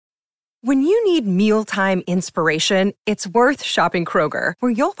When you need mealtime inspiration, it's worth shopping Kroger,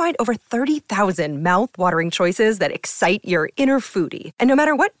 where you'll find over 30,000 mouth-watering choices that excite your inner foodie. And no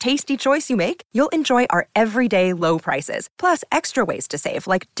matter what tasty choice you make, you'll enjoy our everyday low prices, plus extra ways to save,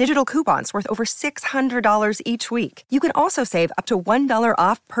 like digital coupons worth over $600 each week. You can also save up to $1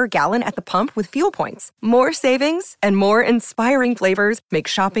 off per gallon at the pump with fuel points. More savings and more inspiring flavors make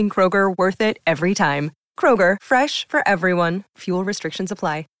shopping Kroger worth it every time. Kroger, fresh for everyone. Fuel restrictions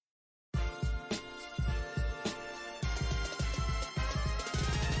apply.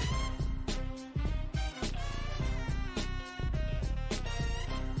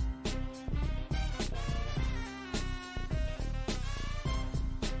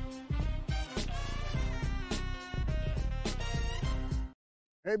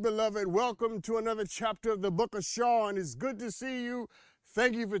 Hey, beloved, welcome to another chapter of the Book of Sean. It's good to see you.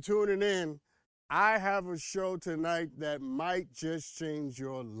 Thank you for tuning in. I have a show tonight that might just change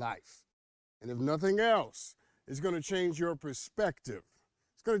your life. And if nothing else, it's going to change your perspective.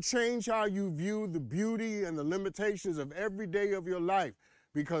 It's going to change how you view the beauty and the limitations of every day of your life,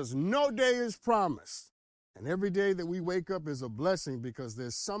 because no day is promised. And every day that we wake up is a blessing because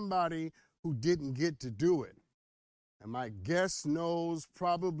there's somebody who didn't get to do it. And my guest knows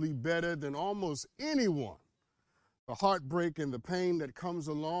probably better than almost anyone the heartbreak and the pain that comes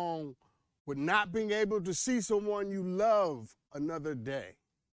along with not being able to see someone you love another day.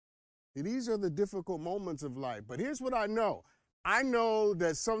 These are the difficult moments of life. But here's what I know. I know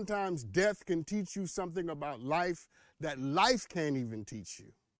that sometimes death can teach you something about life that life can't even teach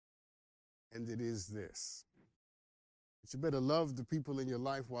you. And it is this: that you better love the people in your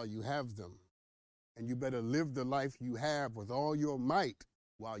life while you have them. And you better live the life you have with all your might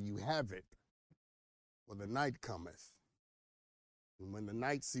while you have it. For the night cometh. And when the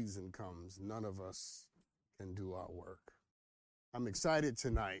night season comes, none of us can do our work. I'm excited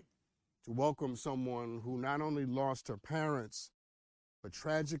tonight to welcome someone who not only lost her parents, but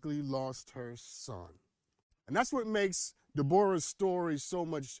tragically lost her son. And that's what makes Deborah's story so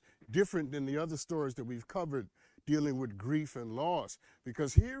much different than the other stories that we've covered dealing with grief and loss,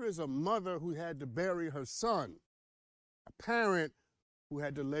 because here is a mother who had to bury her son, a parent who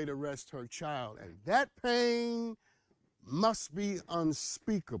had to lay to rest her child, and that pain must be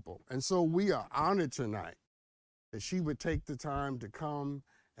unspeakable. And so we are honored tonight that she would take the time to come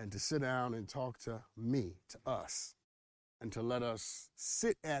and to sit down and talk to me, to us, and to let us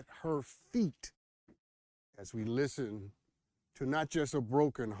sit at her feet as we listen to not just a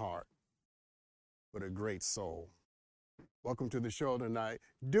broken heart, but a great soul. Welcome to the show tonight,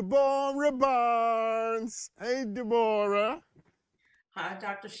 Deborah Barnes. Hey, Deborah. Hi,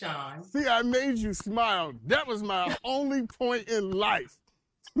 Dr. Sean. See, I made you smile. That was my only point in life.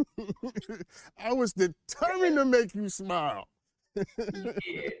 I was determined to make you smile.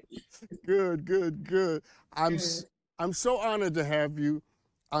 Good. I'm so honored to have you.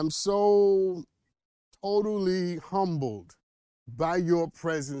 I'm so totally humbled by your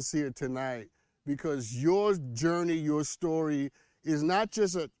presence here tonight, because your journey, your story is not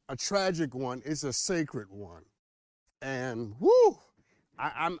just a tragic one, it's a sacred one. And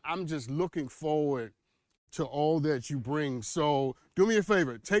I'm just looking forward to all that you bring. So do me a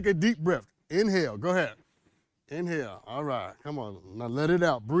favor, take a deep breath. Inhale, go ahead. Inhale, all right, come on, now let it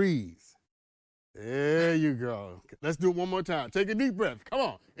out, breathe. There you go. Let's do it one more time. Take a deep breath, come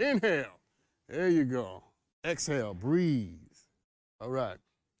on, inhale. There you go. Exhale, breathe. All right.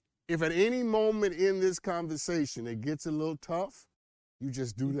 If at any moment in this conversation it gets a little tough, you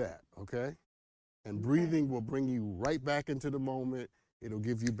just do that, okay? And breathing will bring you right back into the moment. It'll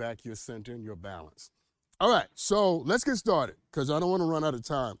give you back your center and your balance. All right, so let's get started, because I don't want to run out of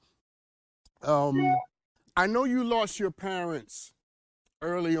time. I know you lost your parents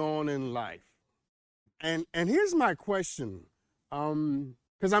early on in life. And here's my question,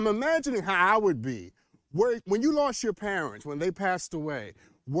 because I'm imagining how I would be. When you lost your parents, when they passed away,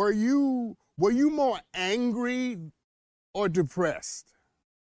 were you more angry or depressed?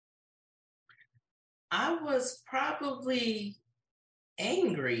 I was probably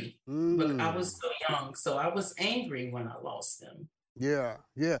angry, but I was so young, so I was angry when I lost them. Yeah.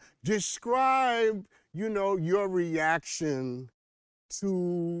 Describe, your reaction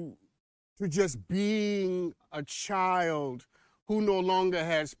to just being a child who no longer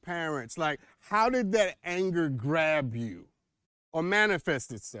has parents. Like, how did that anger grab you or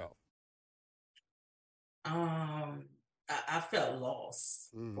manifest itself? I felt lost.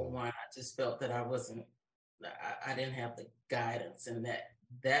 For one, I just felt that I didn't have the guidance, and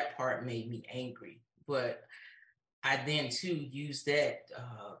that part made me angry. But I then too used that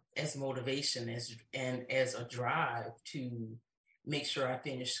as motivation, as a drive to make sure I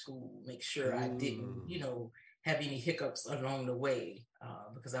finished school, make sure I didn't, have any hiccups along the way,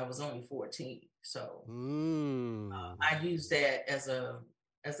 because I was only 14. So I use that as a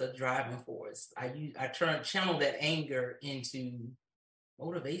driving force. I channel that anger into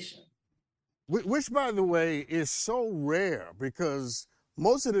motivation. Which, by the way, is so rare because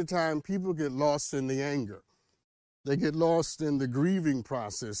most of the time people get lost in the anger. They get lost in the grieving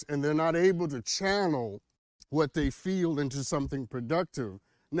process and they're not able to channel what they feel into something productive.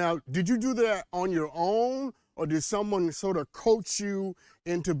 Now, did you do that on your own, or did someone sort of coach you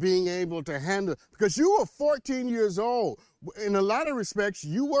into being able to handle? Because you were 14 years old. In a lot of respects,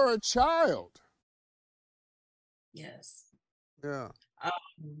 you were a child. Yes. Yeah.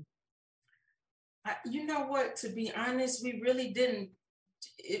 You know what? To be honest, we really didn't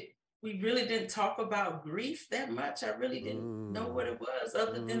talk about grief that much. I really didn't know what it was,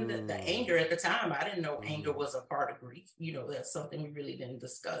 other than the anger at the time. I didn't know anger was a part of grief. That's something we really didn't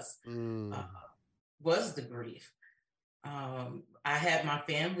discuss. Was the grief. I had my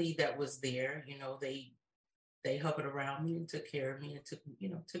family that was there. They hovered around me and took care of me and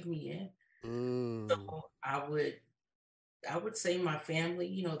took me in. So I would say my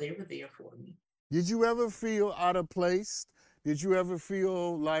family, they were there for me. Did you ever feel out of place? Did you ever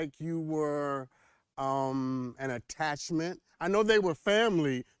feel like you were an attachment? I know they were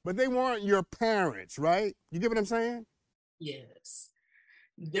family, but they weren't your parents, right? You get what I'm saying? Yes.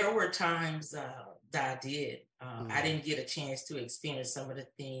 There were times that I did. I didn't get a chance to experience some of the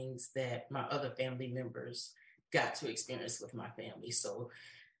things that my other family members got to experience with my family. So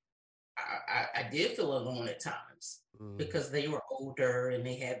I did feel alone at times because they were older and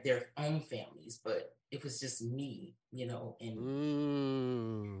they had their own families, but it was just me, and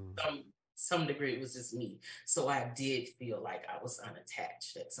some degree it was just me. So I did feel like I was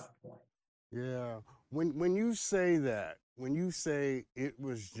unattached at some point. Yeah. When you say that, when you say it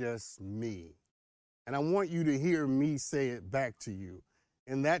was just me, and I want you to hear me say it back to you,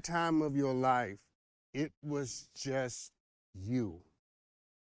 in that time of your life, it was just you.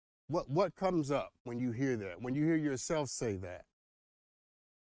 What comes up when you hear that, when you hear yourself say that?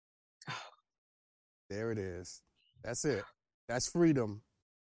 There it is. That's it. That's freedom.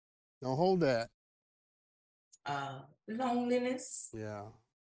 Don't hold that. Loneliness. Yeah.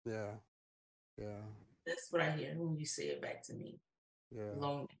 That's what I hear when you say it back to me. Yeah.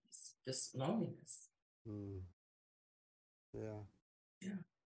 Loneliness. Just loneliness. Yeah.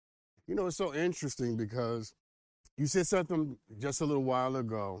 It's so interesting because you said something just a little while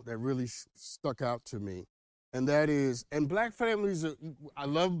ago that really stuck out to me. And that is, and black families, I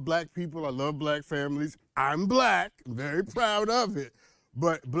love black people, I love black families. I'm black, very proud of it.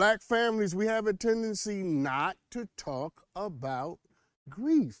 But black families, we have a tendency not to talk about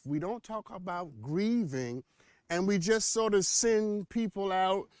grief. We don't talk about grieving, and we just sort of send people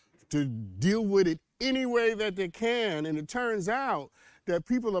out to deal with it any way that they can. And it turns out that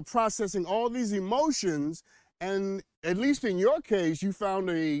people are processing all these emotions, and at least in your case, you found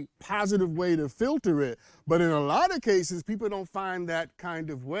a positive way to filter it. But in a lot of cases, people don't find that kind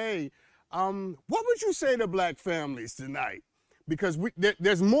of way. What would you say to black families tonight? Because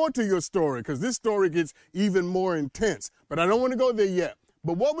there's more to your story, because this story gets even more intense. But I don't want to go there yet.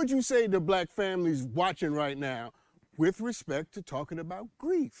 But what would you say to black families watching right now with respect to talking about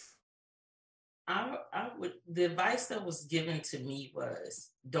grief? The advice that was given to me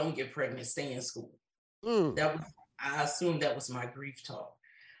was, don't get pregnant, stay in school. I assume that was my grief talk.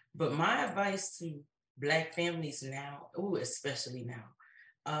 But my advice to black families now, especially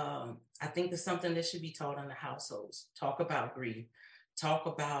now, I think it's something that should be taught in the households. Talk about grief. Talk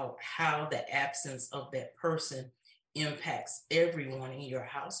about how the absence of that person impacts everyone in your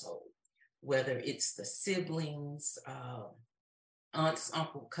household, whether it's the siblings, aunts,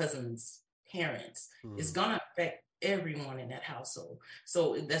 uncle, cousins, parents. It's going to affect everyone in that household.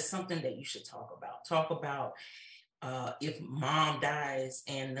 So that's something that you should talk about. Talk about if mom dies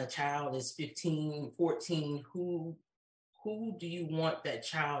and the child is 15, 14, who do you want that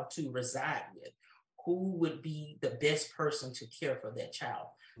child to reside with? Who would be the best person to care for that child?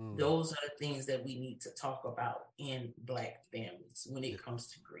 Those are the things that we need to talk about in black families when it comes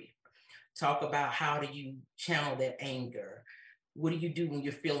to grief. Talk about how do you channel that anger? What do you do when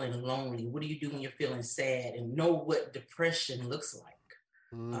you're feeling lonely? What do you do when you're feeling sad? And know what depression looks like.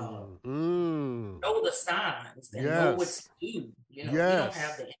 Know the signs and know what to do. You don't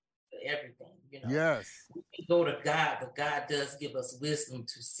have the answer to everything. Yes. We go to God, but God does give us wisdom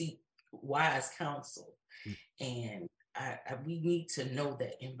to seek wise counsel. And we need to know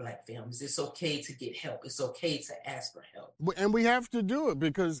that in black families, it's okay to get help. It's okay to ask for help. And we have to do it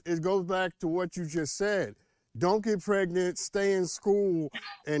because it goes back to what you just said. don't get pregnant, stay in school,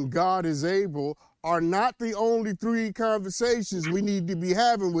 and God is able are not the only three conversations we need to be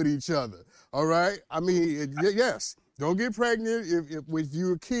having with each other. All right? I mean, yes, don't get pregnant. If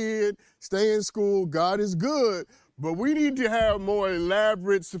you're a kid, stay in school, God is good. But we need to have more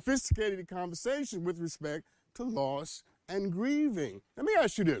elaborate, sophisticated conversations with respect to loss and grieving. Let me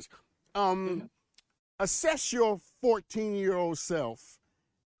ask you this. Assess your 14-year-old self,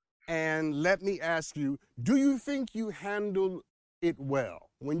 and let me ask you, do you think you handled it well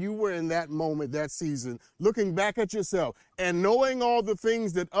when you were in that moment, that season, looking back at yourself and knowing all the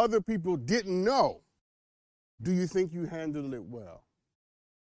things that other people didn't know? Do you think you handled it well?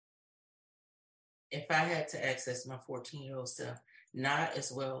 If I had to access my 14-year-old self, not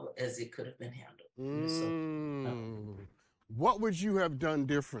as well as it could have been handled. So, what would you have done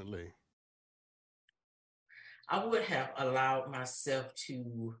differently? I would have allowed myself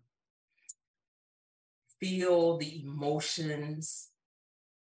to feel the emotions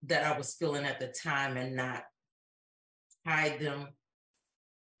that I was feeling at the time and not hide them,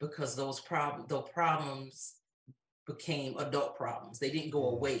 because those problems became adult problems. They didn't go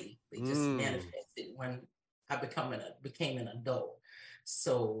away. They just manifested when I became an adult.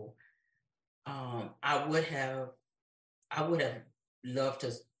 So I would have loved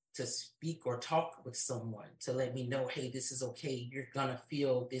to speak or talk with someone to let me know, hey, this is okay. You're gonna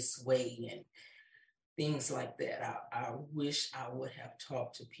feel this way and things like that. I wish I would have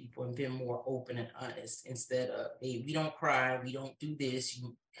talked to people and been more open and honest instead of, hey, we don't cry, we don't do this.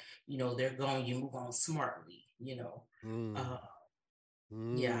 You know, they're gone. You move on smartly. You know.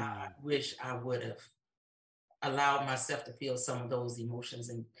 Yeah, I wish I would have allowed myself to feel some of those emotions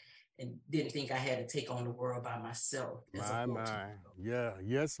and didn't think I had to take on the world by myself. My. Yeah.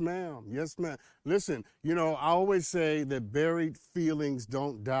 Yes, ma'am. Yes, ma'am. Listen, you know, I always say that buried feelings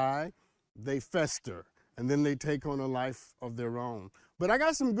don't die. They fester, and then they take on a life of their own. But I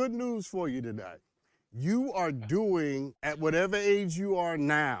got some good news for you today. You are doing, at whatever age you are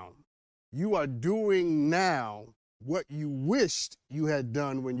now, you are doing now what you wished you had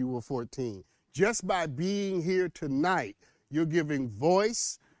done when you were 14. Just by being here tonight, you're giving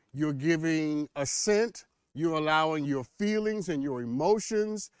voice, you're giving assent, you're allowing your feelings and your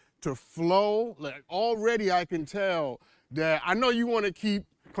emotions to flow. Like, already I can tell that, I know you want to keep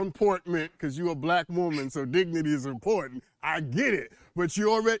comportment because you're a black woman, so dignity is important. I get it. But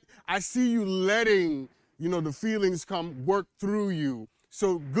I see you letting, the feelings work through you.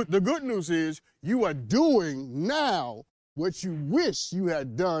 So the good news is you are doing now what you wish you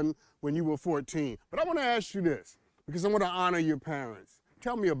had done when you were 14. But I want to ask you this, because I want to honor your parents.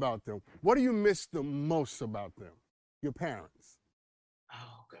 Tell me about them. What do you miss the most about them, your parents?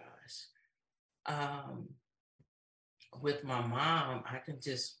 Oh, gosh. With my mom, I can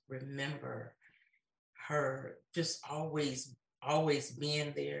just remember her just always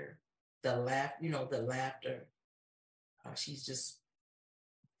being there. The laughter. She's just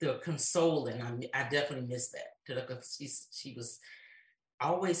the consoling. I definitely miss that. She was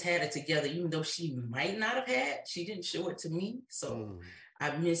always had it together, even though she might not have had. She didn't show it to me, so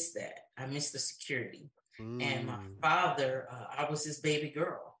I miss that. I miss the security. And my father, I was his baby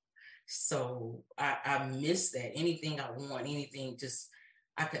girl. So I miss that. Anything I want, anything, just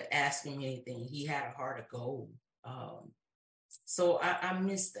I could ask him anything. He had a heart of gold. So I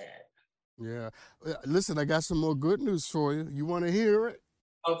miss that. Yeah. Listen, I got some more good news for you. You want to hear it?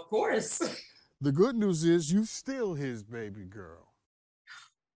 Of course. The good news is you still his baby girl.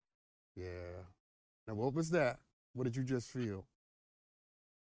 Yeah. Now, what was that? What did you just feel?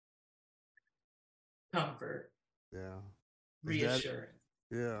 Comfort. Yeah. Reassurance.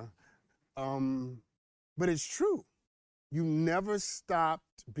 Yeah. But it's true. You never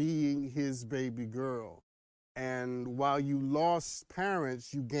stopped being his baby girl. And while you lost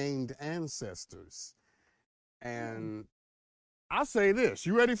parents, you gained ancestors. And I'll say this.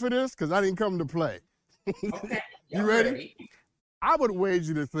 You ready for this? Because I didn't come to play. Okay. You ready? I would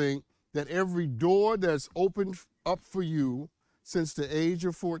wager to think that every door that's opened up for you since the age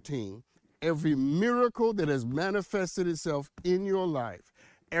of 14, every miracle that has manifested itself in your life,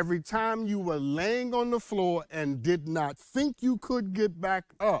 every time you were laying on the floor and did not think you could get back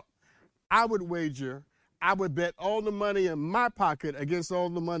up, I would bet all the money in my pocket against all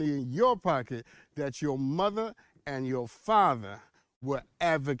the money in your pocket that your mother and your father were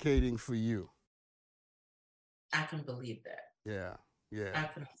advocating for you. I can believe that. Yeah. I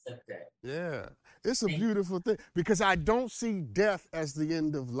can accept that. Yeah. It's a beautiful thing, because I don't see death as the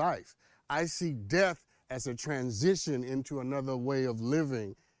end of life. I see death as a transition into another way of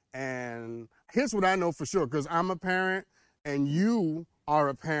living. And here's what I know for sure, because I'm a parent and you are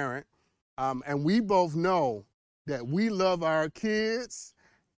a parent. And we both know that we love our kids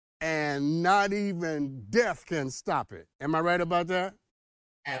and not even death can stop it. Am I right about that?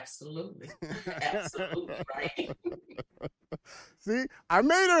 Absolutely. Absolutely right. See, I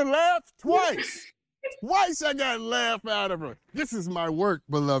made her laugh twice. Twice I got a laugh out of her. This is my work,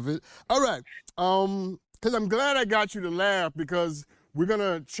 beloved. All right. Because I'm glad I got you to laugh, because we're going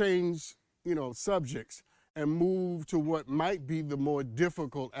to change, subjects and move to what might be the more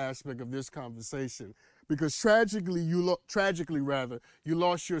difficult aspect of this conversation. Because tragically, you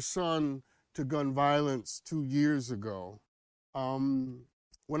lost your son to gun violence 2 years ago.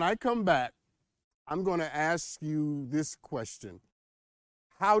 When I come back, I'm going to ask you this question.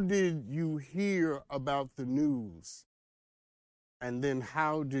 How did you hear about the news? And then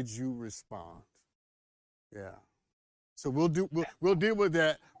how did you respond? Yeah. So we'll deal with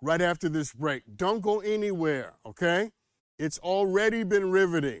that right after this break. Don't go anywhere, okay? It's already been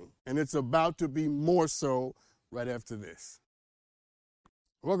riveting, and it's about to be more so right after this.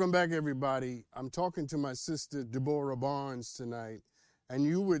 Welcome back, everybody. I'm talking to my sister, Deborah Barnes, tonight, and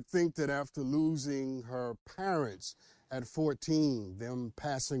you would think that after losing her parents at 14, them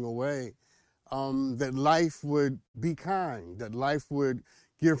passing away, that life would be kind, that life would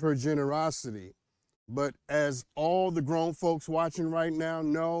give her generosity. But as all the grown folks watching right now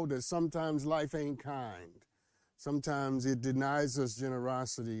know, that sometimes life ain't kind. Sometimes it denies us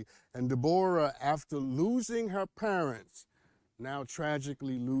generosity. And Deborah, after losing her parents, now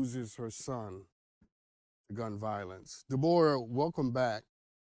tragically loses her son to gun violence. Deborah, welcome back.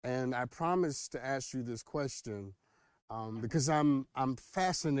 And I promised to ask you this question because I'm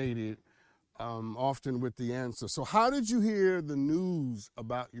fascinated often with the answer. So how did you hear the news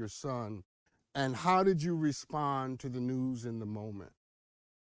about your son, and how did you respond to the news in the moment?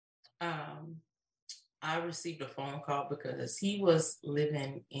 I received a phone call because he was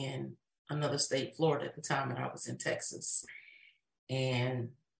living in another state, Florida, at the time, and I was in Texas. And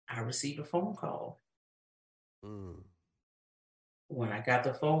I received a phone call. When I got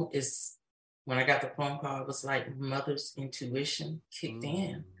the phone call, it was like mother's intuition kicked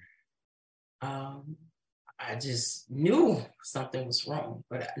in. I just knew something was wrong,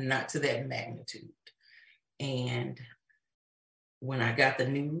 but not to that magnitude. And when I got the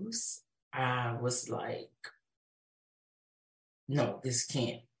news, I was like, no, this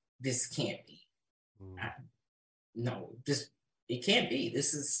can't be. It can't be.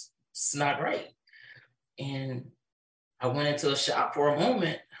 It's not right. And I went into a shock for a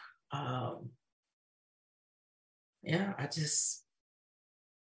moment.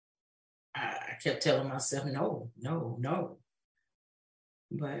 I kept telling myself, no.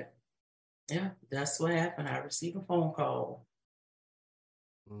 But yeah, that's what happened. I received a phone call.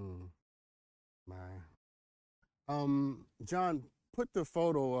 John, put the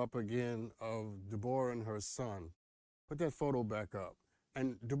photo up again of Deborah and her son. Put that photo back up.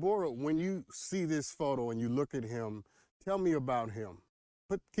 And Deborah, when you see this photo and you look at him, tell me about him.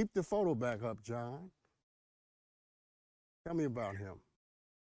 Keep the photo back up, John. Tell me about him.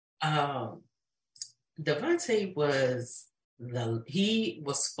 Devontae he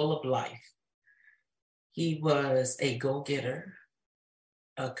was full of life. He was a go-getter,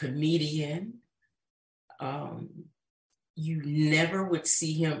 a comedian. You never would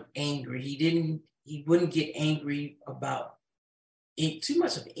see him angry. He wouldn't get angry about too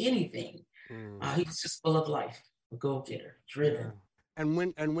much of anything. He was just full of life, a go-getter, driven.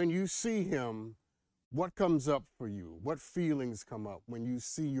 Yeah. And when you see him, what comes up for you? What feelings come up when you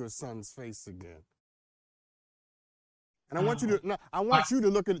see your son's face again? And I want you to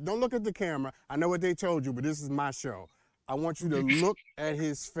look at, don't look at the camera. I know what they told you, but this is my show. I want you to look at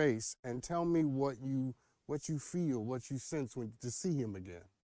his face and tell me what you feel, what you sense to see him again.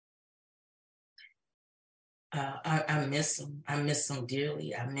 I miss him. I miss him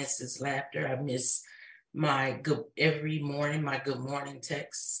dearly. I miss his laughter. I miss every morning, my good morning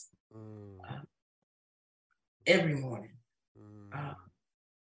texts. Every morning.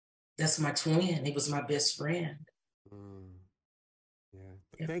 That's my twin. He was my best friend.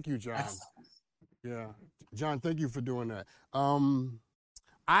 Yeah. Thank you, John. Yeah. John, thank you for doing that.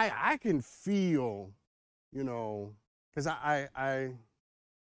 I can feel, because I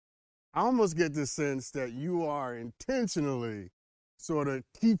almost get the sense that you are intentionally sort of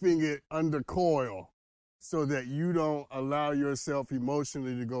keeping it under coil so that you don't allow yourself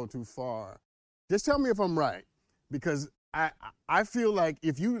emotionally to go too far. Just tell me if I'm right, because I feel like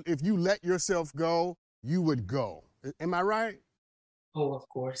if you let yourself go, you would go. Am I right? Oh, of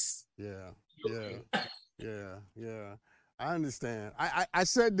course. Yeah. I understand. I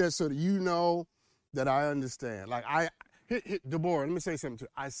said that so that you know that I understand. Like Deborah, let me say something to you.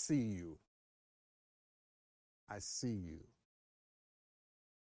 I see you. I see you.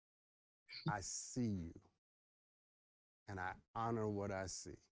 I see you. And I honor what I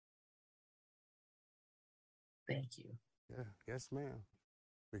see. Thank you. Yeah, yes, ma'am.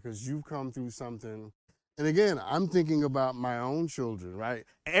 Because you've come through something. And again, I'm thinking about my own children, right?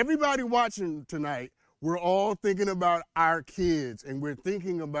 Everybody watching tonight, we're all thinking about our kids, and we're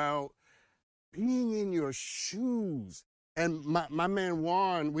thinking about being in your shoes. And my man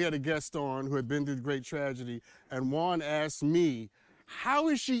Juan, we had a guest on who had been through great tragedy, and Juan asked me, how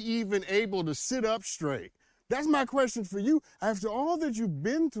is she even able to sit up straight? That's my question for you. After all that you've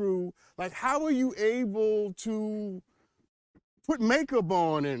been through, like, how are you able to put makeup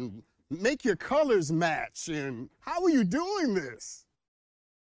on and make your colors match? And how are you doing this?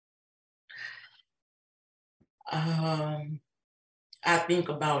 I think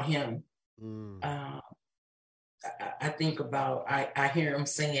about him. I think about, I hear him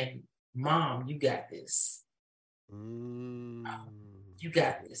saying, Mom, you got this. You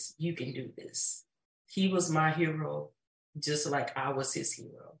got this. You can do this. He was my hero, just like I was his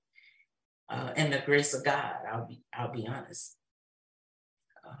hero. And the grace of God, I'll be honest.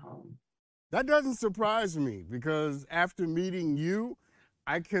 That doesn't surprise me, because after meeting you,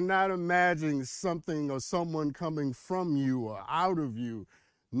 I cannot imagine something or someone coming from you or out of you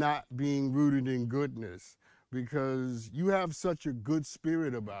not being rooted in goodness, because you have such a good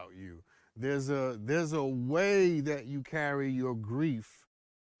spirit about you. There's a way that you carry your grief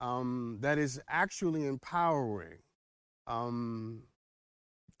that is actually empowering. And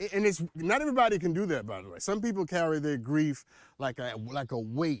it's not everybody can do that, by the way. Some people carry their grief like a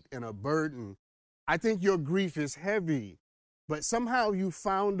weight and a burden. I think your grief is heavy, but somehow you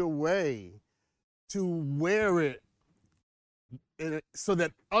found a way to wear it so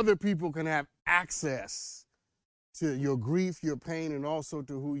that other people can have access to your grief, your pain, and also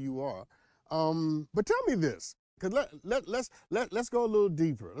to who you are. But tell me this, because let's go a little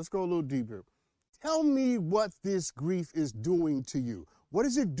deeper. Let's go a little deeper. Tell me what this grief is doing to you. What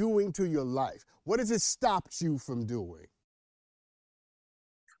is it doing to your life? What has it stopped you from doing?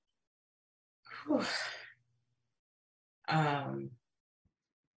 Gosh.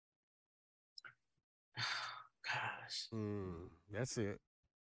 That's it.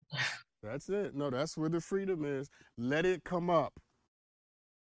 That's it. No, that's where the freedom is. Let it come up.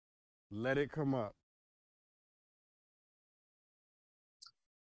 Let it come up.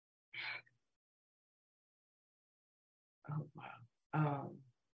 Oh, wow.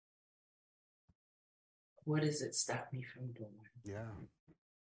 What does it stop me from doing? Yeah.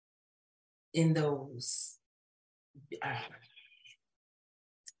 In those,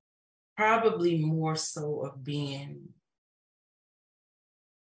 probably more so of being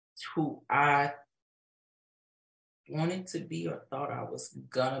who I wanted to be or thought I was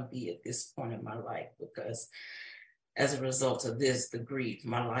gonna be at this point in my life, because as a result of this, the grief,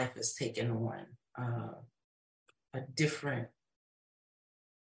 my life has taken on a different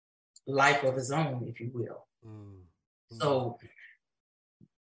life of its own, if you will. So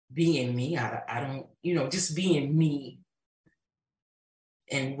being me, I don't, just being me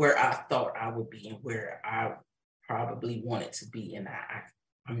and where I thought I would be and where I probably wanted to be. And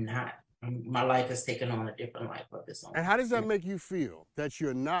I'm not. My life has taken on a different life of its own. And how does that make you feel, that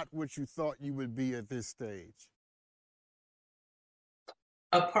you're not what you thought you would be at this stage?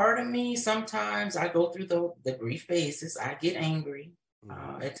 A part of me, sometimes I go through the grief phases. I get angry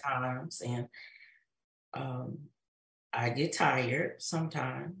at times, and I get tired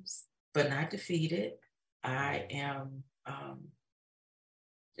sometimes, but not defeated. I am.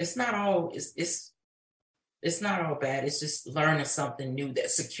 It's not all. It's not all bad. It's just learning something new. That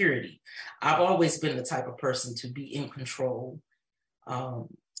security. I've always been the type of person to be in control, and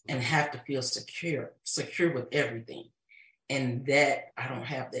have to feel secure with everything. And that I don't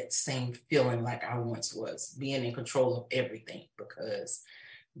have that same feeling like I once was, being in control of everything, because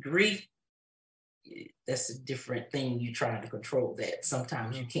grief, that's a different thing. You trying to control that.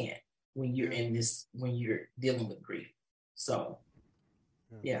 Sometimes you can't when you're when you're dealing with grief. So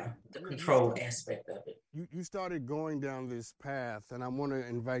yeah, the control aspect of it. You started going down this path, and I want to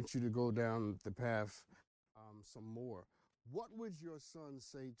invite you to go down the path some more. What would your son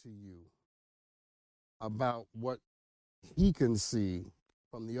say to you about what he can see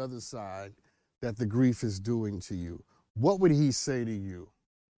from the other side that the grief is doing to you? What would he say to you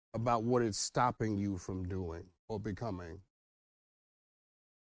about what it's stopping you from doing or becoming?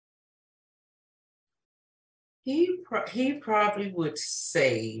 He probably would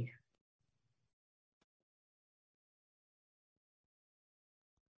say,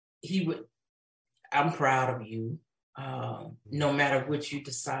 I'm proud of you. No matter what you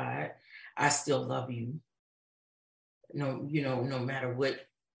decide, I still love you. No, no matter what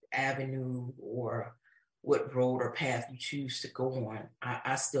avenue or what road or path you choose to go on,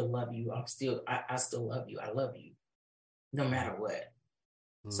 I still love you. I still love you. I love you no matter what.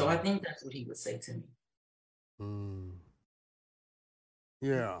 So I think that's what he would say to me.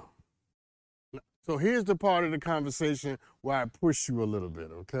 Yeah. So here's the part of the conversation where I push you a little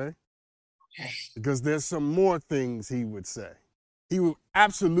bit, okay? Okay. Because there's some more things he would say. He would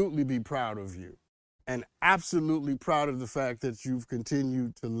absolutely be proud of you and absolutely proud of the fact that you've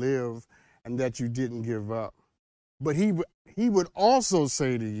continued to live and that you didn't give up. But he would also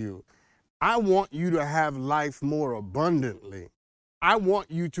say to you, I want you to have life more abundantly. I want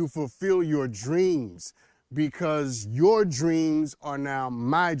you to fulfill your dreams because your dreams are now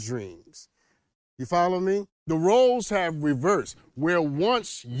my dreams. You follow me? The roles have reversed. Where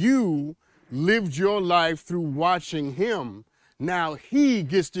once you lived your life through watching him, now he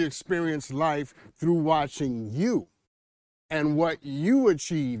gets to experience life through watching you and what you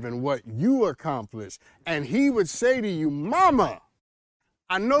achieve and what you accomplish. And he would say to you, Mama,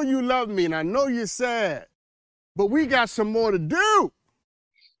 I know you love me and I know you're sad, but we got some more to do.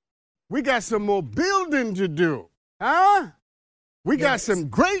 We got some more building to do. Huh? We got some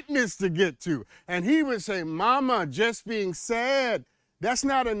greatness to get to. And he would say, Mama, just being sad, that's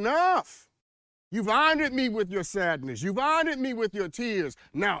not enough. You've honored me with your sadness. You've honored me with your tears.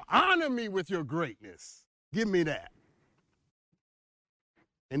 Now honor me with your greatness. Give me that.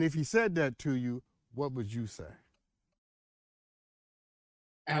 And if he said that to you, what would you say?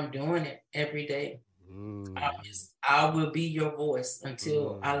 I'm doing it every day. I will be your voice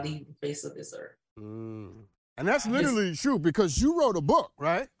until I leave the face of this earth. And that's literally true because you wrote a book,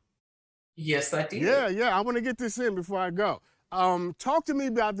 right? Yes, I did. Yeah. I want to get this in before I go. Talk to me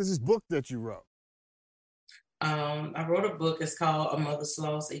about this book that you wrote. I wrote a book. It's called A Mother's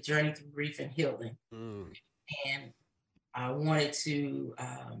Loss, A Journey Through Grief and Healing. And I wanted to,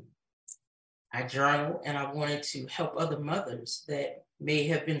 I journal and I wanted to help other mothers that may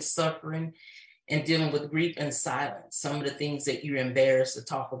have been suffering and dealing with grief and silence. Some of the things that you're embarrassed to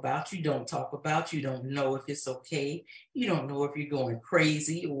talk about, you don't talk about. You don't know if it's okay. You don't know if you're going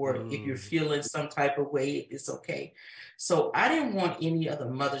crazy or if you're feeling some type of way, if it's okay. So I didn't want any other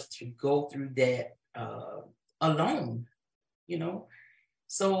mothers to go through that alone,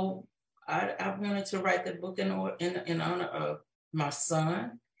 So I wanted to write that book in honor of my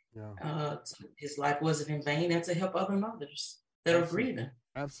son. His life wasn't in vain, and to help other mothers that are grieving.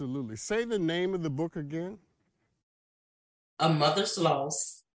 Absolutely. Say the name of the book again. A Mother's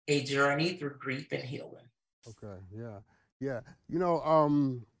Loss, A Journey Through Grief and Healing. Okay, yeah.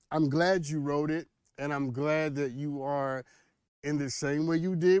 I'm glad you wrote it, and I'm glad that you are in the same way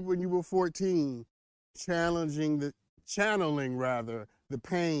you did when you were 14, channeling the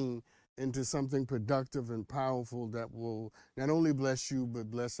pain into something productive and powerful that will not only bless you but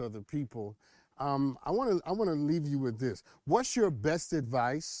bless other people. I want to leave you with this. What's your best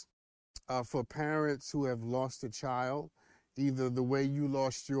advice for parents who have lost a child, either the way you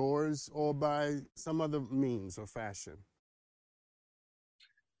lost yours or by some other means or fashion?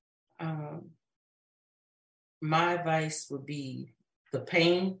 My advice would be the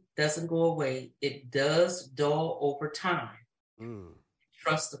pain doesn't go away. It does dull over time.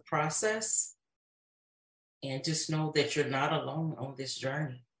 Trust the process and just know that you're not alone on this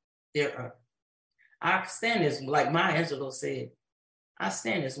journey. I stand as, like Maya Angelou said, I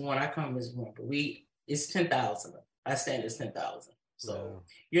stand as one, I come as one, but it's 10,000. I stand as 10,000. So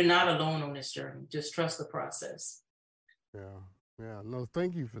You're not alone on this journey. Just trust the process. Yeah. No,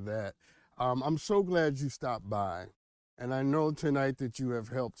 thank you for that. I'm so glad you stopped by. And I know tonight that you have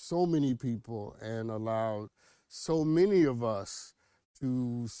helped so many people and allowed so many of us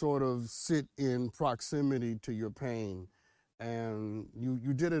to sort of sit in proximity to your pain. And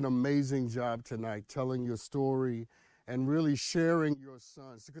you did an amazing job tonight telling your story and really sharing your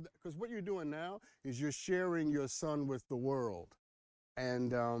son. Because what you're doing now is you're sharing your son with the world.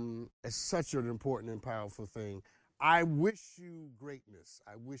 And it's such an important and powerful thing. I wish you greatness.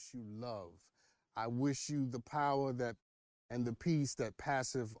 I wish you love. I wish you the power and the peace that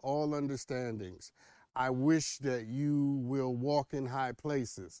passeth all understandings. I wish that you will walk in high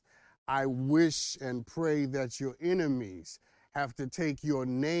places. I wish and pray that your enemies have to take your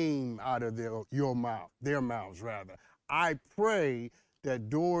name out of their mouths rather. I pray that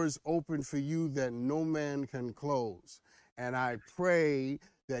doors open for you that no man can close. And I pray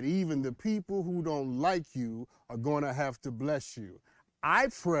that even the people who don't like you are going to have to bless you. I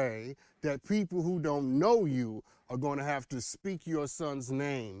pray that people who don't know you are going to have to speak your son's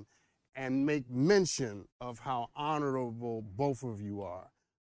name and make mention of how honorable both of you are.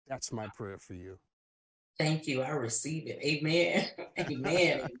 That's my prayer for you. Thank you. I receive it. Amen.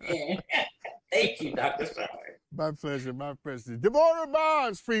 Amen. Amen. Thank you, Dr. Sean. My pleasure, my pleasure. Deborah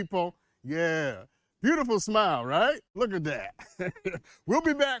Barnes, people. Yeah. Beautiful smile, right? Look at that. We'll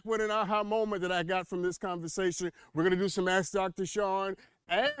be back with an aha moment that I got from this conversation. We're going to do some Ask Dr. Sean,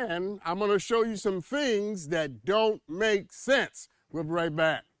 and I'm going to show you some things that don't make sense. We'll be right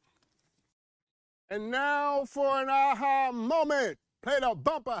back. And now for an aha moment. Play the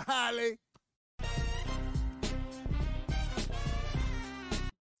bumper, Hailey.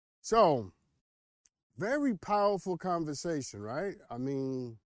 So, very powerful conversation, right? I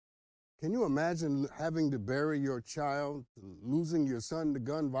mean, can you imagine having to bury your child, losing your son to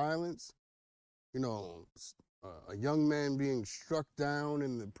gun violence? You know, a young man being struck down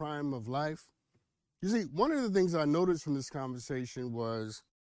in the prime of life. You see, one of the things I noticed from this conversation was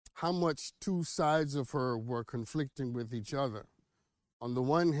how much two sides of her were conflicting with each other. On the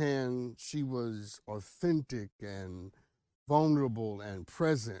one hand, she was authentic and vulnerable and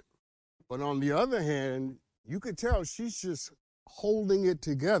present. But on the other hand, you could tell she's just holding it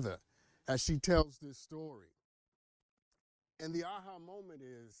together as she tells this story. And the aha moment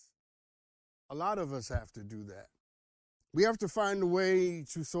is, a lot of us have to do that. We have to find a way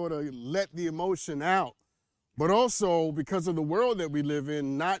to sort of let the emotion out, but also, because of the world that we live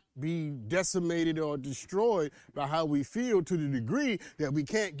in, not be decimated or destroyed by how we feel to the degree that we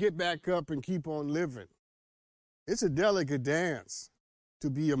can't get back up and keep on living. It's a delicate dance to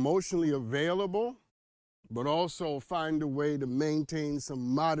be emotionally available, but also find a way to maintain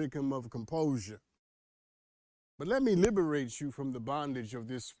some modicum of composure. But let me liberate you from the bondage of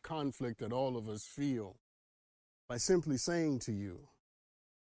this conflict that all of us feel by simply saying to you,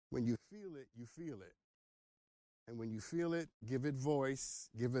 when you feel it, you feel it. And when you feel it, give it voice,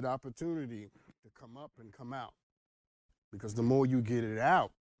 give it opportunity to come up and come out. Because the more you get it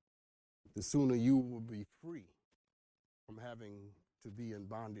out, the sooner you will be free from having to be in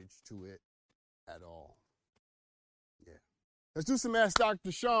bondage to it at all. Yeah. Let's do some Ask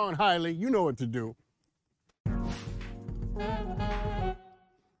Dr. Sean, Hailey. You know what to do.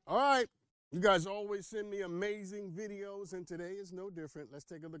 All right. You guys always send me amazing videos, and today is no different. Let's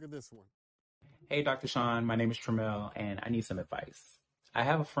take a look at this one. Hey, Dr. Sean, my name is Tramel, and I need some advice. I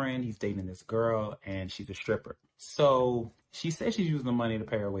have a friend, he's dating this girl, and she's a stripper. So she says she's using the money to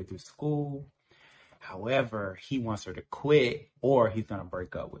pay her way through school. However, he wants her to quit, or he's going to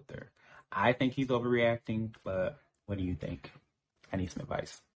break up with her. I think he's overreacting, but what do you think? I need some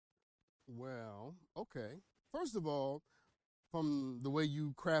advice. Well, okay. First of all, from the way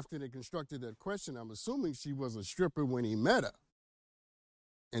you crafted and constructed that question, I'm assuming she was a stripper when he met her.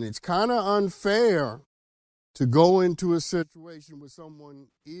 And it's kind of unfair to go into a situation where someone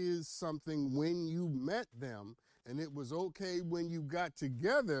is something when you met them and it was okay when you got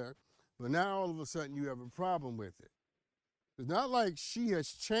together, but now all of a sudden you have a problem with it. It's not like she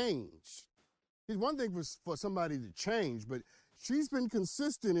has changed. It's one thing for somebody to change, but she's been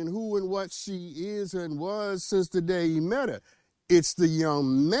consistent in who and what she is and was since the day he met her. It's the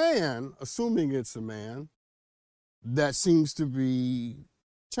young man, assuming it's a man, that seems to be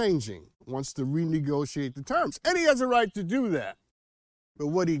changing, wants to renegotiate the terms. And he has a right to do that. But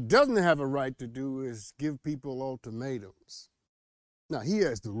what he doesn't have a right to do is give people ultimatums. Now, he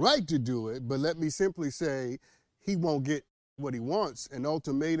has the right to do it, but let me simply say he won't get what he wants, and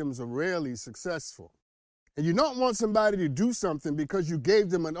ultimatums are rarely successful. And you don't want somebody to do something because you gave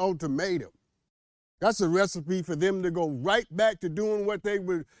them an ultimatum. That's a recipe for them to go right back to doing what they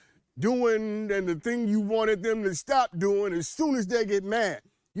were doing and the thing you wanted them to stop doing as soon as they get mad.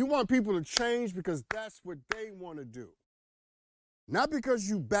 You want people to change because that's what they want to do. Not because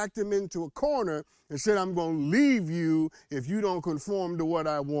you backed them into a corner and said, I'm going to leave you if you don't conform to what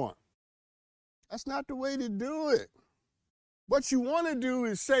I want. That's not the way to do it. What you want to do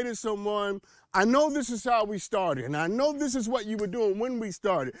is say to someone, I know this is how we started, and I know this is what you were doing when we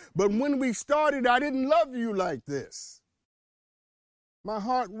started, but when we started, I didn't love you like this. My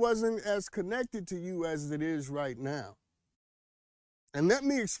heart wasn't as connected to you as it is right now. And let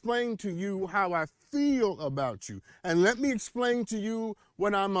me explain to you how I feel about you. And let me explain to you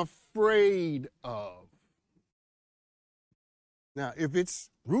what I'm afraid of. Now, if it's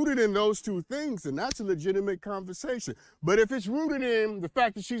rooted in those two things, then that's a legitimate conversation. But if it's rooted in the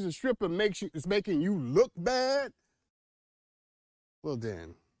fact that she's a stripper is making you look bad, well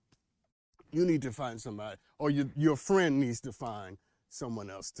then, you need to find somebody, or your friend needs to find someone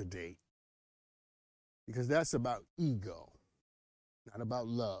else to date. Because that's about ego. Not about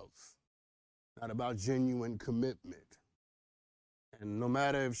love, not about genuine commitment. And no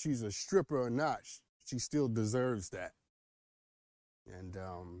matter if she's a stripper or not, she still deserves that. And,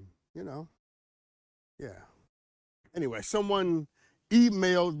 yeah. Anyway, someone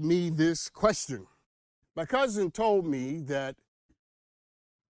emailed me this question. My cousin told me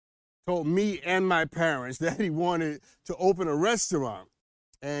and my parents that he wanted to open a restaurant,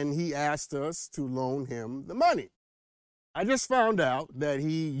 and he asked us to loan him the money. I just found out that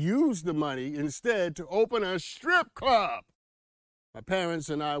he used the money instead to open a strip club. My parents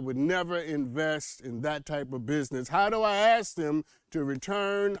and I would never invest in that type of business. How do I ask them to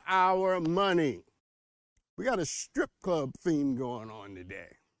return our money? We got a strip club theme going on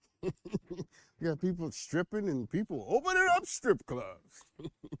today. We got people stripping and people opening up strip clubs.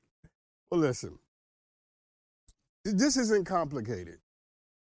 Well, listen, this isn't complicated.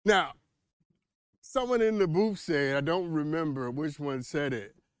 Now, someone in the booth said, I don't remember which one said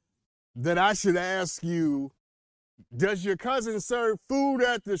it, that I should ask you, does your cousin serve food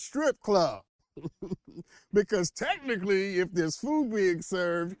at the strip club? Because technically, if there's food being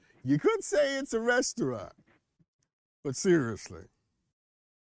served, you could say it's a restaurant. But seriously,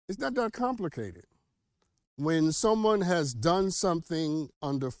 it's not that complicated. When someone has done something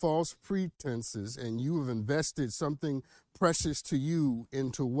under false pretenses and you have invested something precious to you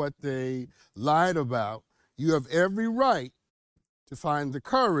into what they lied about, you have every right to find the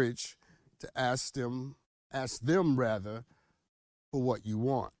courage to ask them for what you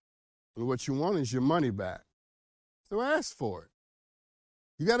want. And what you want is your money back. So ask for it.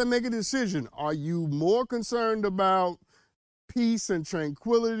 You got to make a decision. Are you more concerned about peace and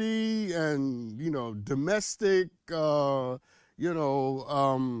tranquility and, domestic, getting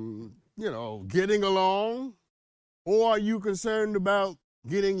along? Or are you concerned about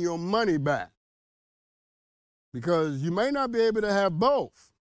getting your money back? Because you may not be able to have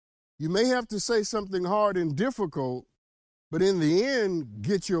both. You may have to say something hard and difficult, but in the end,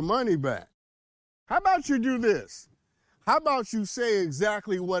 get your money back. How about you do this? How about you say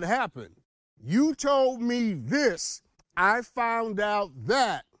exactly what happened? You told me this. I found out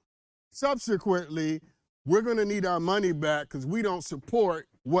that. Subsequently, we're going to need our money back because we don't support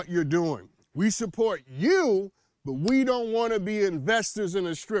what you're doing. We support you, but we don't want to be investors in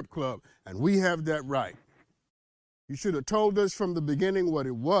a strip club, and we have that right. You should have told us from the beginning what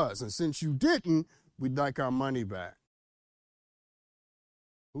it was, and since you didn't, we'd like our money back.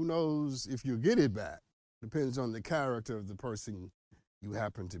 Who knows if you'll get it back? Depends on the character of the person you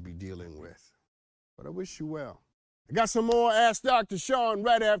happen to be dealing with. But I wish you well. I got some more Ask Dr. Sean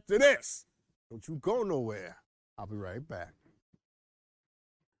right after this. Don't you go nowhere. I'll be right back.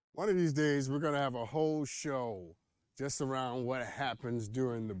 One of these days, we're going to have a whole show just around what happens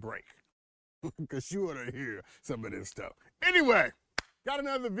during the break. Because you want to hear some of this stuff. Anyway, got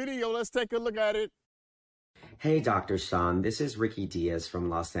another video. Let's take a look at it. Hey, Dr. Sean, this is Ricky Diaz from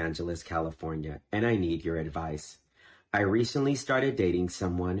Los Angeles, California, and I need your advice. I recently started dating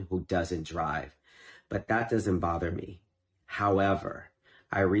someone who doesn't drive, but that doesn't bother me. However,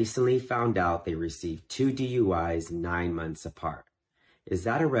 I recently found out they received 2 DUIs 9 months apart. Is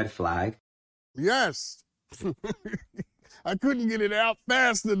that a red flag? Yes. I couldn't get it out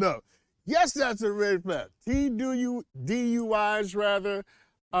fast enough. Yes, that's a red flag. DUIs rather.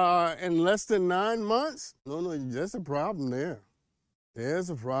 In less than 9 months? No, there's a problem there. There's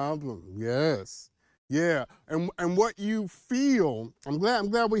a problem, yes. Yeah, and what you feel, I'm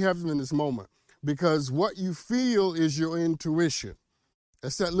glad we have them in this moment, because what you feel is your intuition.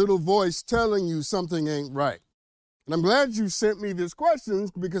 It's that little voice telling you something ain't right. And I'm glad you sent me this question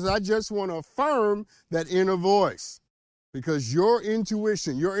because I just want to affirm that inner voice. Because your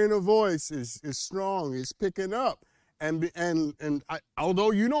intuition, your inner voice is strong, it's picking up. And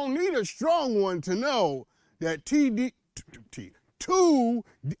although you don't need a strong one to know that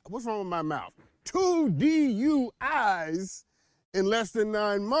what's wrong with my mouth? 2 DUIs in less than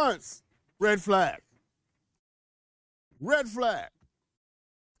 9 months, red flag. Red flag.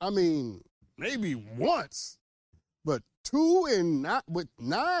 I mean, maybe once, but 2 with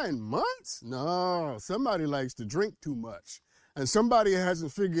 9 months? No, somebody likes to drink too much. And somebody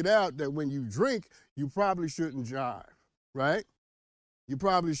hasn't figured out that when you drink, you probably shouldn't drive, right? You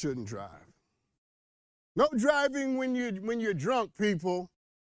probably shouldn't drive. No driving when you're drunk, people.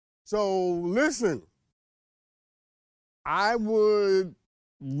 So listen, I would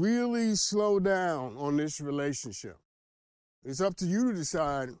really slow down on this relationship. It's up to you to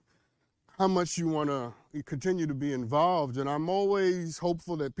decide how much you want to continue to be involved. And I'm always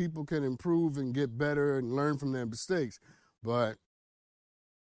hopeful that people can improve and get better and learn from their mistakes. But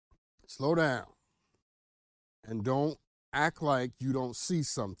slow down and don't act like you don't see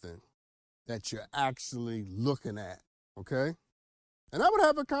something that you're actually looking at, okay? And I would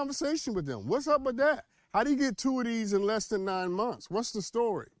have a conversation with them. What's up with that? How do you get 2 of these in less than 9 months? What's the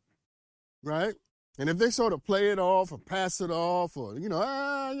story? Right? And if they sort of play it off or pass it off or,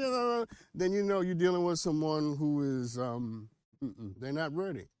 then you're dealing with someone who is, they're not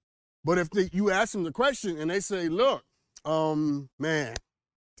ready. But if you ask them the question and they say, look, man,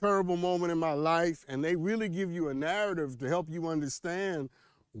 terrible moment in my life, and they really give you a narrative to help you understand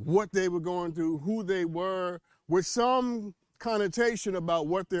what they were going through, who they were, with some connotation about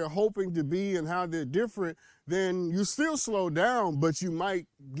what they're hoping to be and how they're different, then you still slow down, but you might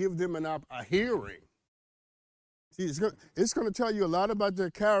give them a hearing. See, it's going to tell you a lot about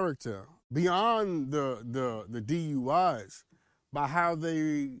their character beyond the DUIs by how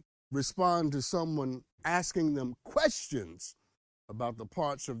they respond to someone asking them questions about the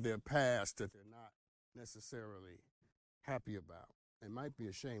parts of their past that they're not necessarily happy about and might be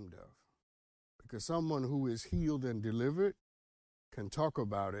ashamed of. Because someone who is healed and delivered can talk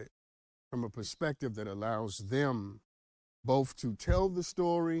about it from a perspective that allows them both to tell the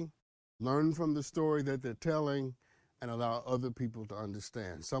story, learn from the story that they're telling, and allow other people to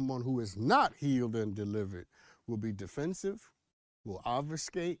understand. Someone who is not healed and delivered will be defensive, will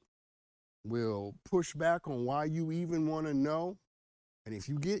obfuscate, will push back on why you even want to know. And if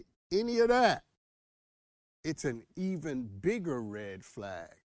you get any of that, it's an even bigger red flag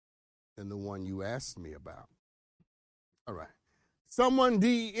than the one you asked me about. All right. Someone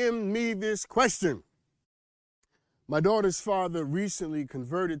DM'd me this question. My daughter's father recently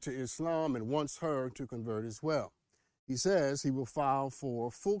converted to Islam and wants her to convert as well. He says he will file for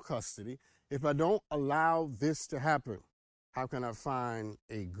full custody if I don't allow this to happen. How can I find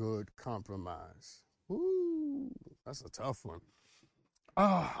a good compromise? Ooh, that's a tough one.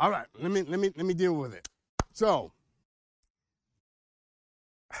 All right, let me deal with it. So,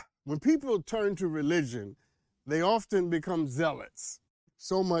 when people turn to religion, they often become zealots,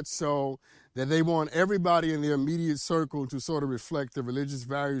 so much so that they want everybody in their immediate circle to sort of reflect the religious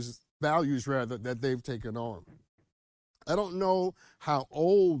values that they've taken on. I don't know how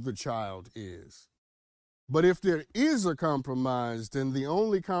old the child is, but if there is a compromise, then the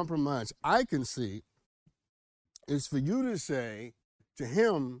only compromise I can see is for you to say to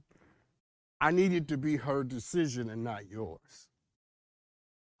him, I need it to be her decision and not yours.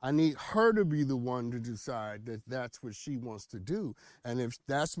 I need her to be the one to decide that that's what she wants to do. And if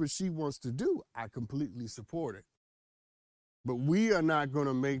that's what she wants to do, I completely support it. But we are not going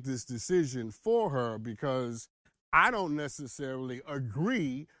to make this decision for her because I don't necessarily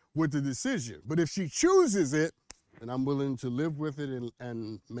agree with the decision. But if she chooses it, then I'm willing to live with it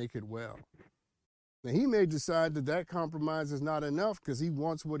and make it well. Now, he may decide that compromise is not enough because he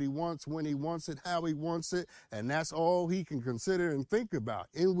wants what he wants, when he wants it, how he wants it, and that's all he can consider and think about,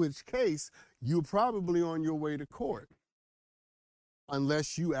 in which case you're probably on your way to court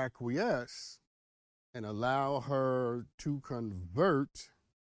unless you acquiesce and allow her to convert.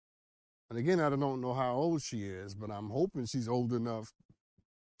 And again, I don't know how old she is, but I'm hoping she's old enough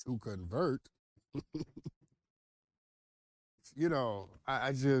to convert.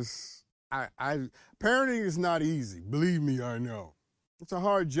 Parenting is not easy. Believe me, I know. It's a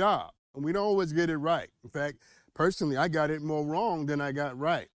hard job, and we don't always get it right. In fact, personally, I got it more wrong than I got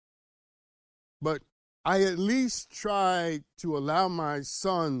right. But I at least try to allow my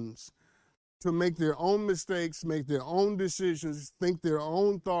sons to make their own mistakes, make their own decisions, think their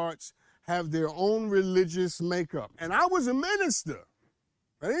own thoughts, have their own religious makeup. And I was a minister.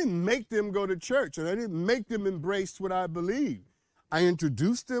 I didn't make them go to church, and I didn't make them embrace what I believe. I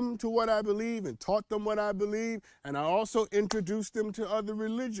introduced them to what I believe and taught them what I believe, and I also introduced them to other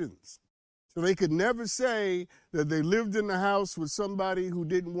religions. So they could never say that they lived in the house with somebody who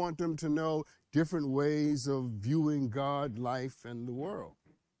didn't want them to know different ways of viewing God, life, and the world.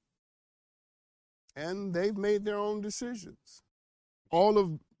 And they've made their own decisions. All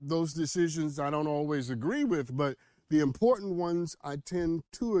of those decisions I don't always agree with, but the important ones I tend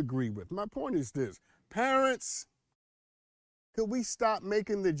to agree with. My point is this: parents, could we stop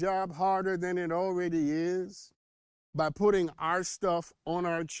making the job harder than it already is by putting our stuff on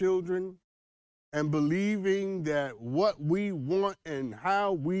our children and believing that what we want and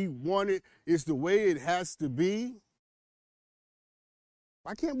how we want it is the way it has to be?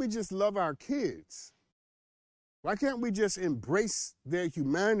 Why can't we just love our kids? Why can't we just embrace their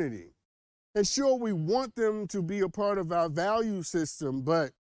humanity? And sure, we want them to be a part of our value system,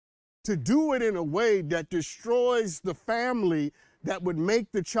 but to do it in a way that destroys the family that would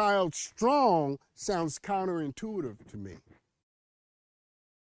make the child strong sounds counterintuitive to me.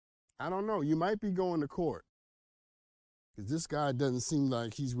 I don't know. You might be going to court because this guy doesn't seem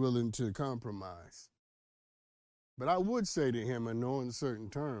like he's willing to compromise. But I would say to him in no uncertain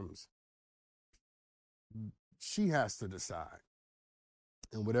terms, she has to decide.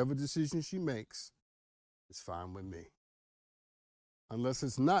 And whatever decision she makes is fine with me. Unless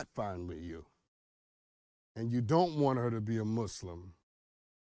it's not fine with you. And you don't want her to be a Muslim,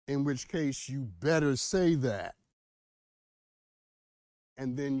 in which case you better say that.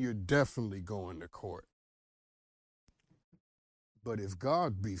 And then you're definitely going to court. But if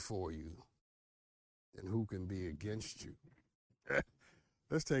God be for you, then who can be against you?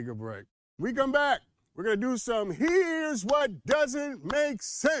 Let's take a break. We come back. We're going to do some Here's What Doesn't Make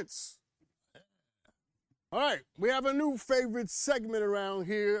Sense. All right, we have a new favorite segment around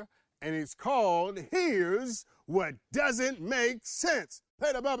here, and it's called Here's What Doesn't Make Sense.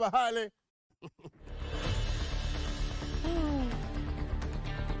 Play the Bubba Hiley.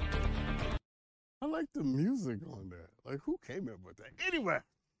 I like the music on that. Like, who came up with that? Anyway,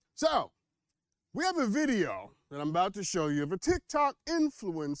 so we have a video that I'm about to show you of a TikTok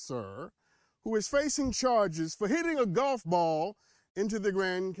influencer who is facing charges for hitting a golf ball into the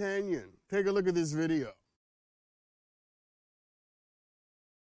Grand Canyon. Take a look at this video.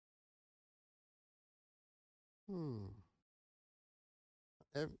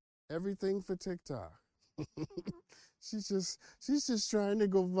 Everything for TikTok. She's just trying to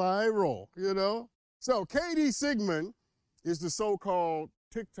go viral, you know? So Katie Sigmund is the so-called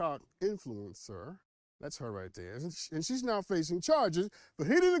TikTok influencer. That's her right there. And she's now facing charges for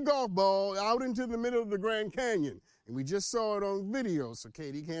hitting a golf ball out into the middle of the Grand Canyon. And we just saw it on video, so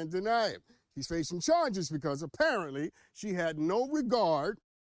Katie can't deny it. She's facing charges because apparently she had no regard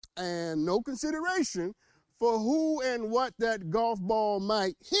and no consideration for who and what that golf ball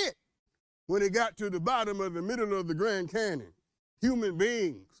might hit when it got to the bottom of the middle of the Grand Canyon. Human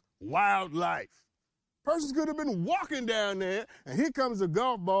beings, wildlife. Persons could have been walking down there, and here comes a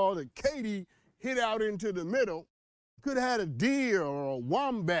golf ball that Katie hit out into the middle. Could have had a deer or a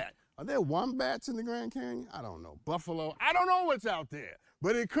wombat. Are there wombats in the Grand Canyon? I don't know. Buffalo? I don't know what's out there.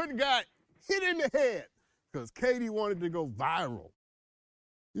 But it could have got hit in the head because Katie wanted to go viral.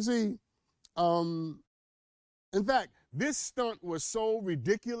 You see, in fact, this stunt was so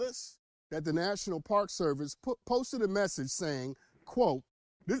ridiculous that the National Park Service posted a message saying, quote,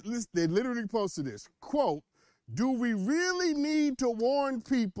 they literally posted this, quote, "Do we really need to warn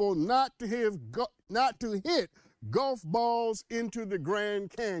people not to hit golf balls into the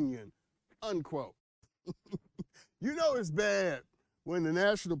Grand Canyon?" Unquote. You know it's bad when the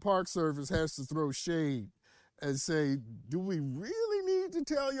National Park Service has to throw shade and say, do we really need to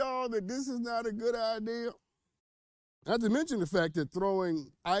tell y'all that this is not a good idea? Not to mention the fact that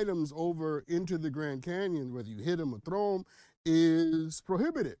throwing items over into the Grand Canyon, whether you hit them or throw them, is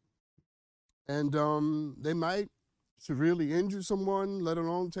prohibited. And they might severely injure someone, let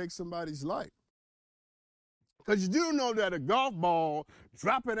alone take somebody's life. Because you do know that a golf ball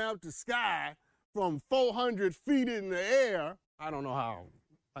dropping out the sky from 400 feet in the air, I don't know how,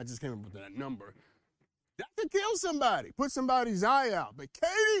 I just came up with that number, that could kill somebody, put somebody's eye out. But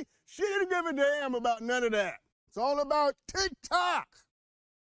Katie, she didn't give a damn about none of that. It's all about TikTok.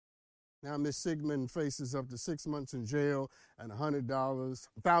 Now, Miss Sigmund faces up to 6 months in jail and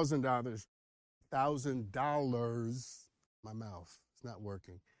 $1,000, my mouth, it's not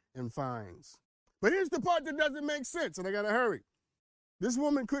working, in fines. But here's the part that doesn't make sense, and I gotta hurry. This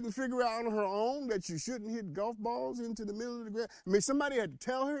woman couldn't figure out on her own that you shouldn't hit golf balls into the middle of the ground. I mean, somebody had to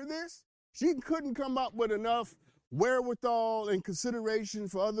tell her this. She couldn't come up with enough wherewithal and consideration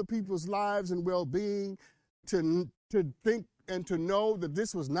for other people's lives and well-being to think and to know that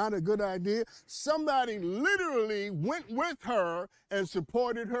this was not a good idea. Somebody literally went with her and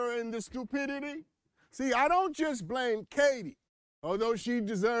supported her in the stupidity. See, I don't just blame Katie, although she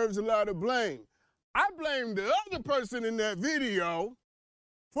deserves a lot of blame. I blame the other person in that video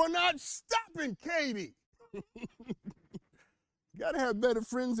for not stopping Katie. You gotta have better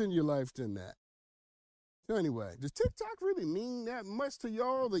friends in your life than that. So anyway, does TikTok really mean that much to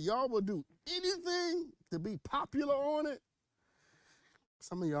y'all that y'all will do anything to be popular on it?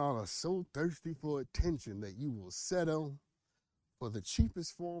 Some of y'all are so thirsty for attention that you will settle for the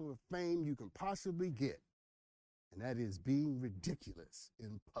cheapest form of fame you can possibly get, and that is being ridiculous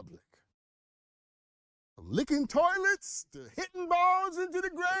in public. From licking toilets to hitting balls into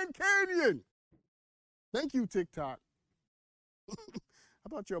the Grand Canyon. Thank you, TikTok. How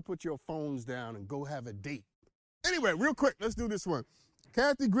about y'all put your phones down and go have a date? Anyway, real quick, let's do this one.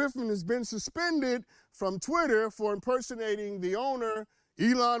 Kathy Griffin has been suspended from Twitter for impersonating the owner,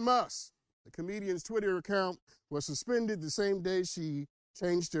 Elon Musk. The comedian's Twitter account was suspended the same day she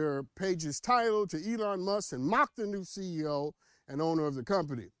changed her page's title to Elon Musk and mocked the new CEO and owner of the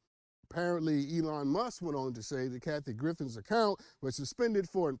company. apparently Elon Musk went on to say that Kathy Griffin's account was suspended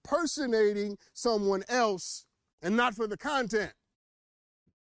for impersonating someone else and not for the content.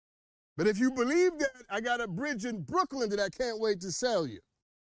 But if you believe that, I got a bridge in Brooklyn that I can't wait to sell you.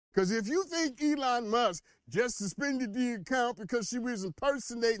 Because if you think Elon Musk just suspended the account because she was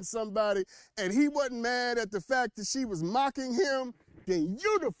impersonating somebody and he wasn't mad at the fact that she was mocking him, then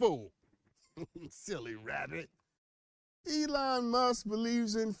you the fool. Silly rabbit. Elon Musk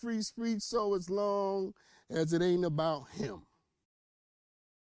believes in free speech so as long as it ain't about him.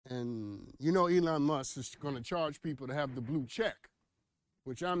 And you know Elon Musk is going to charge people to have the blue check,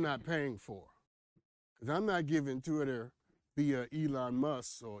 which I'm not paying for. Because I'm not giving Twitter via Elon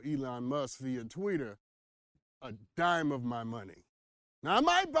Musk or Elon Musk via Twitter a dime of my money. Now, I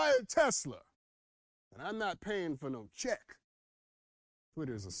might buy a Tesla, but I'm not paying for no check.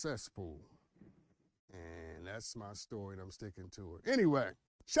 Twitter's a cesspool. And that's my story, and I'm sticking to it. Anyway,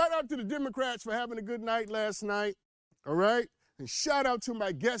 shout out to the Democrats for having a good night last night, all right? And shout out to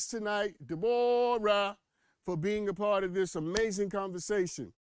my guest tonight, Deborah, for being a part of this amazing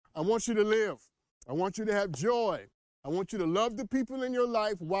conversation. I want you to live. I want you to have joy. I want you to love the people in your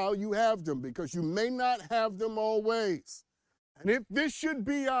life while you have them, because you may not have them always. And if this should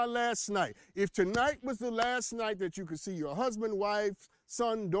be our last night, if tonight was the last night that you could see your husband, wife,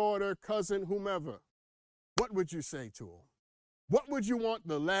 son, daughter, cousin, whomever, what would you say to them? What would you want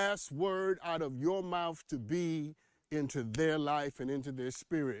the last word out of your mouth to be into their life and into their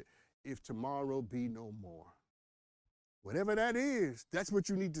spirit if tomorrow be no more? Whatever that is, that's what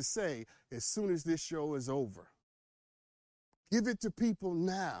you need to say as soon as this show is over. Give it to people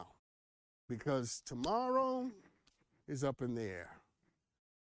now, because tomorrow is up in the air.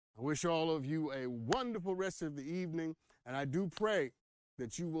 I wish all of you a wonderful rest of the evening, and I do pray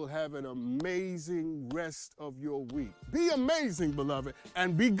that you will have an amazing rest of your week. Be amazing, beloved,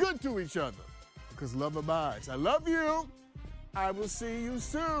 and be good to each other, because love abides. I love you. I will see you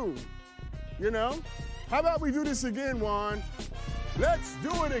soon. You know? How about we do this again, Juan? Let's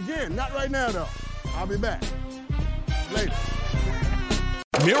do it again. Not right now, though. I'll be back. Later.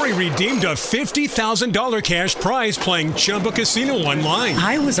 Mary redeemed a $50,000 cash prize playing Chumba Casino online.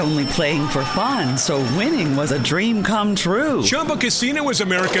 I was only playing for fun, so winning was a dream come true. Chumba Casino is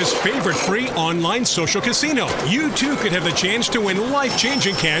America's favorite free online social casino. You, too, could have the chance to win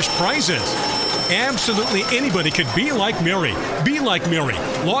life-changing cash prizes. Absolutely anybody could be like Mary. Be like Mary.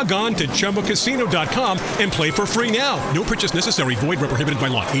 Log on to ChumbaCasino.com and play for free now. No purchase necessary. Void where prohibited by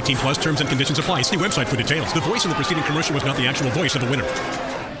law. 18+ terms and conditions apply. See website for details. The voice in the preceding commercial was not the actual voice of the winner.